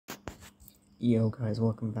Yo guys,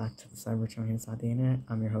 welcome back to the Cybertron Inside the Internet.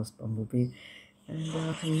 I'm your host Bumblebee, and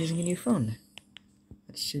I'm using a new phone.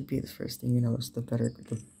 That should be the first thing you notice. The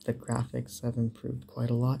graphics have improved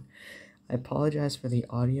quite a lot. I apologize for the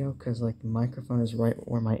audio because the microphone is right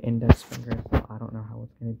where my index finger is, so I don't know how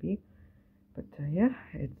it's gonna be. But yeah,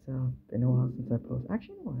 it's been a while since I posted.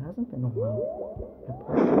 Actually, no, it hasn't been a while. I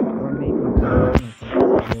posted, or maybe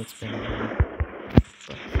it's been a while.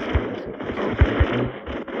 But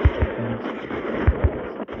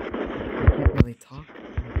I can't really talk.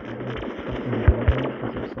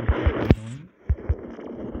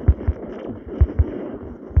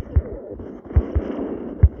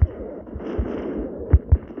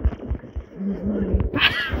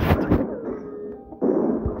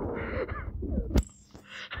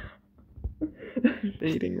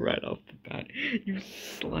 Fading right off the bat. You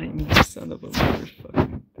slimy son of a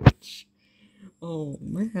motherfucking bitch. Oh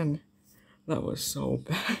man, that was so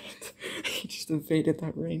bad. He just evaded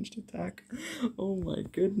that ranged attack. Oh my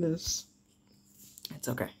goodness. It's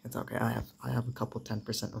okay. It's okay. I have a couple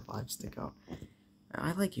 10% revives to go.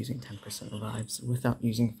 I like using 10% revives without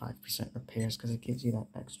using 5% repairs because it gives you that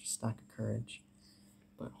extra stack of courage.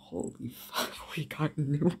 But holy fuck, we got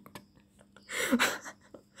nuked.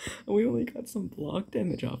 We only got some block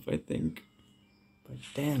damage off, I think. But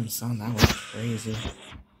damn, son, that was crazy.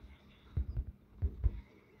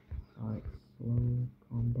 Alright, slow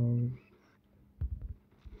combos.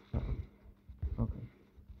 Okay.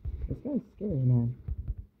 This guy's scary, man.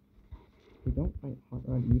 If you don't fight Hot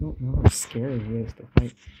Rod, you don't know how scary he is to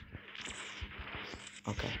fight.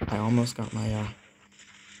 Okay, I almost got my,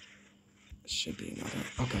 should be another.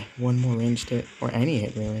 Okay, one more ranged hit, or any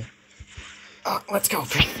hit, really. Oh, let's go.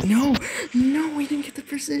 No, we didn't get the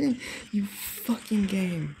precision. You fucking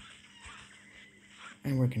game.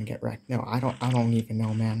 And we're gonna get wrecked. No, I don't even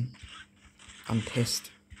know, man. I'm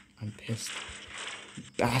pissed.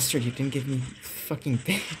 Bastard, you didn't give me fucking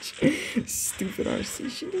bitch. Stupid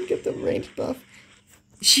RC. She didn't get the range buff.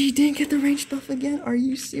 She didn't get the range buff again. Are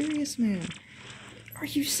you serious, man? Are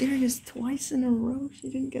you serious? Twice in a row she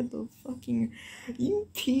didn't get the fucking... You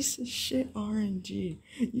piece of shit RNG.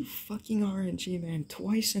 You fucking RNG, man.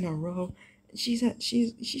 Twice in a row. She's at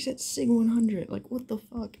Sig 100. Like, what the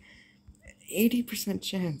fuck? 80%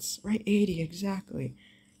 chance. Right? 80, exactly.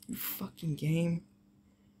 You fucking game.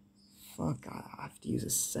 Fuck, I have to use a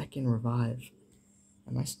second revive.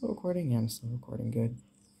 Am I still recording? Yeah, I'm still recording. Good.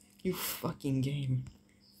 You fucking game.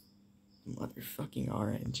 Motherfucking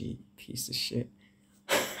RNG. Piece of shit.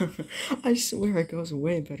 I swear it goes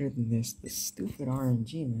way better than this. This stupid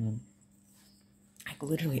RNG, man. I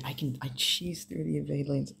cheese through the evade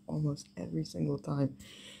lanes almost every single time.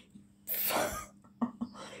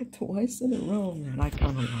 Twice in a row, man. I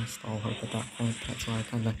kind of lost all hope at that point. That's why I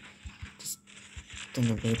kind of just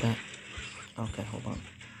didn't evade that. Okay, hold on.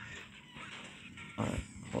 Alright,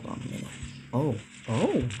 hold on a minute. Oh.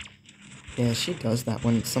 Yeah, she does that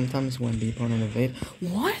sometimes when people don't evade.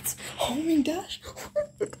 What? Homing dash?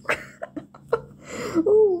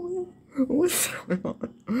 Oh, what's going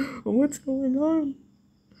on? What's going on?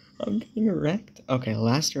 I'm getting wrecked. Okay,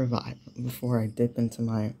 last revive before I dip into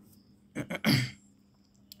my...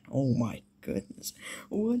 Oh my goodness.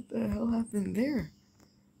 What the hell happened there?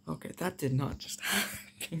 Okay, that did not just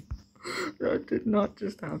happen. That did not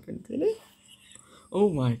just happen, did it? Oh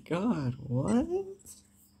my god, what?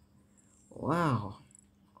 Wow.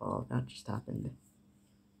 Oh, that just happened.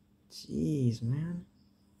 Jeez, man.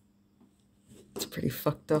 It's pretty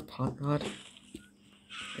fucked up, Hot Rod.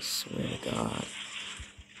 I swear to God.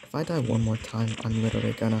 If I die one more time, I'm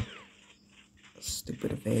literally gonna...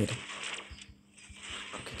 Stupid evade.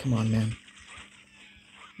 Okay, come on, man.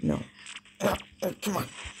 No. Come on.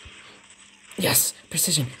 Yes!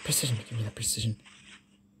 Precision! Give me that precision.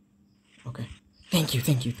 Okay. Thank you.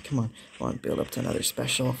 Come on. I want to build up to another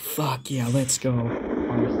special. Fuck yeah, let's go.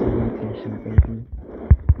 RC rotation, baby.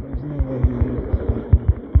 There's no way we lose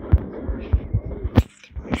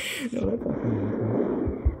this. No, that's not gonna happen.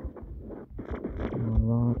 Come on,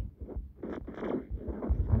 Rod.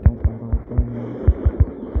 I don't know about going.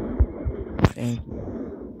 Thank you.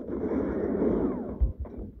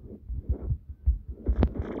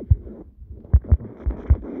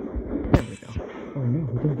 There we go. Oh no,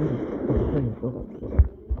 we didn't get it.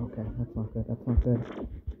 Okay, that's not good.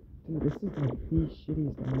 Dude, this is like the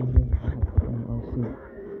shittiest enemy I've had in RC.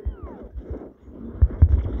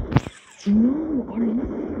 No, are you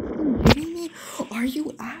fucking kidding me? Are you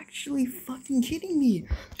actually fucking kidding me?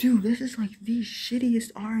 Dude, this is like the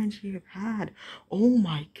shittiest RNG I've had. Oh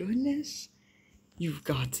my goodness. You've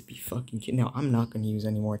got to be fucking kidding. No, I'm not going to use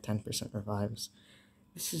any more 10% revives.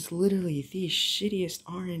 This is literally the shittiest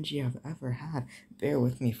RNG I've ever had. Bear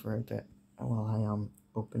with me for a bit while I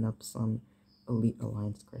open up some Elite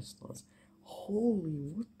Alliance crystals.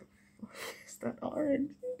 Holy, what the fuck is that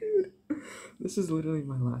RNG, dude? This is literally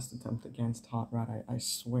my last attempt against Hot Rod. I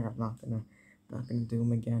swear I'm not gonna do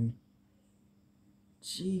him again.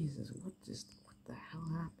 Jesus, what the hell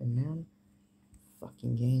happened, man?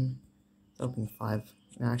 Fucking game. Let's open 5.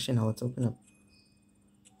 Actually, no, let's open up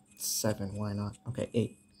 7. Why not? Okay,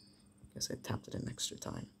 8. Guess I tapped it an extra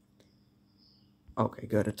time. Okay,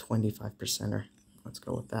 good. A 25%er. Let's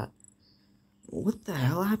go with that. What the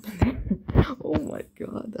hell happened there? Oh my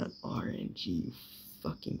god, that RNG, you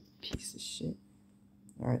fucking piece of shit.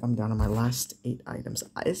 Alright, I'm down to my last 8 items.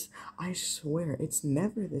 I swear, it's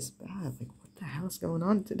never this bad. Like, what the hell's going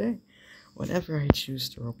on today? Whenever I choose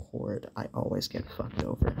to record, I always get fucked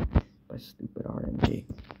over by stupid RNG.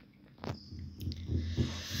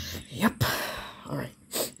 Yep. Alright.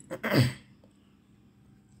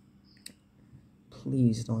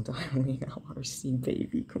 Please don't die on me now, RC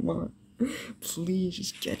baby. Come on. Please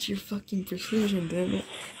just get your fucking precision, damn it.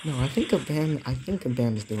 No, I think a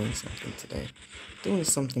band's doing something today. Doing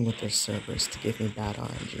something with their servers to give me bad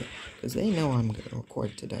RNG. Because they know I'm gonna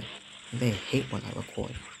record today. They hate when I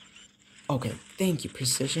record. Okay, thank you,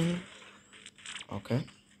 precision. Okay,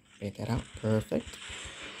 made that out. Perfect.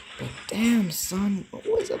 But damn, son, what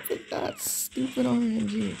was up with that stupid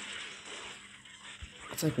RNG?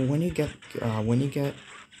 It's like when you get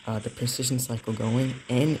the precision cycle going,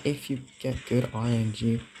 and if you get good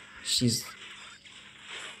RNG, she's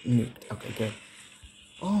nuked. Okay, good.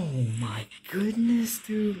 Oh my goodness,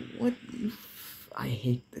 dude! What? I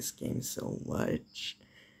hate this game so much.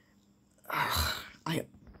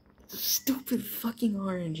 Stupid fucking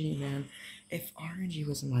RNG, man. If RNG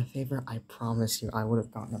wasn't my favorite, I promise you, I would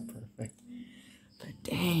have gotten a perfect. But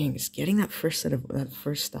dang, just getting that first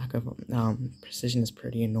stack of precision is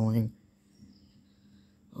pretty annoying.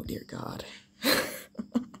 Oh dear God.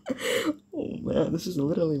 Oh man, this is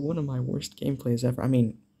literally one of my worst gameplays ever. I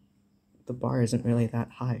mean, the bar isn't really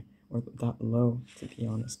that high or that low, to be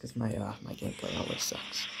honest, because my gameplay always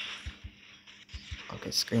sucks.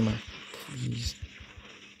 Okay, Screamer, please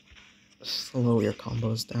slow your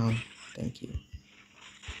combos down. Thank you.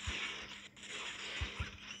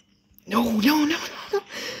 No.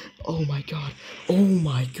 Oh my god. Oh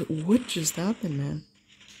my god. What just happened, man?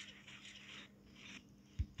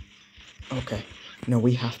 Okay. No,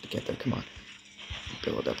 we have to get there. Come on.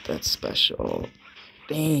 Build up that special.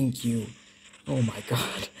 Thank you. Oh my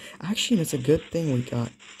god. Actually, it's a good thing we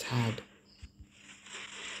got tagged.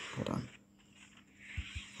 Hold on.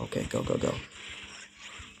 Okay, go.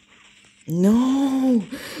 No.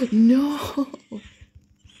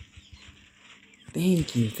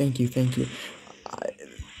 Thank you.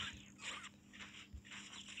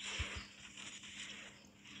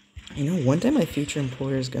 You know, one day my future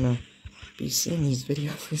employer is gonna be seeing these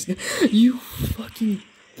videos. He's gonna, you fucking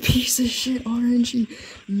piece of shit RNG.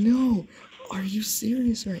 No, are you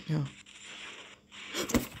serious right now?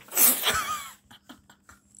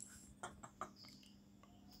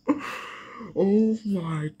 Oh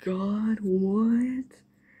my god, what?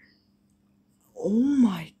 Oh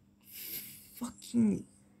my fucking...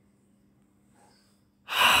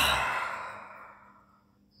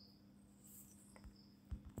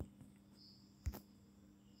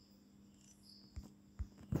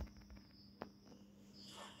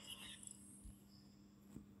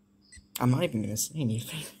 I'm not even gonna say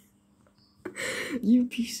anything. You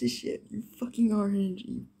piece of shit. You fucking RNG.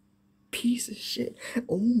 You piece of shit.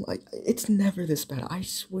 Oh my... It's never this bad. I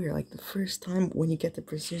swear, like, the first time when you get the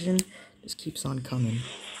precision, it just keeps on coming.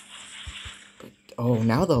 But, oh,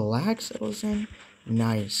 now the lag settles in?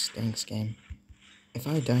 Nice. Thanks, game. If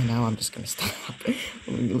I die now, I'm just gonna stop.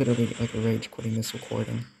 I'm literally, like, rage quitting this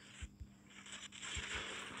recording.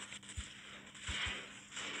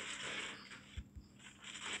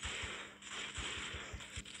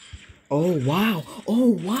 Oh wow,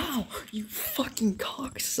 you fucking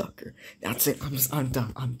cocksucker. That's it, I'm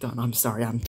done, I'm sorry,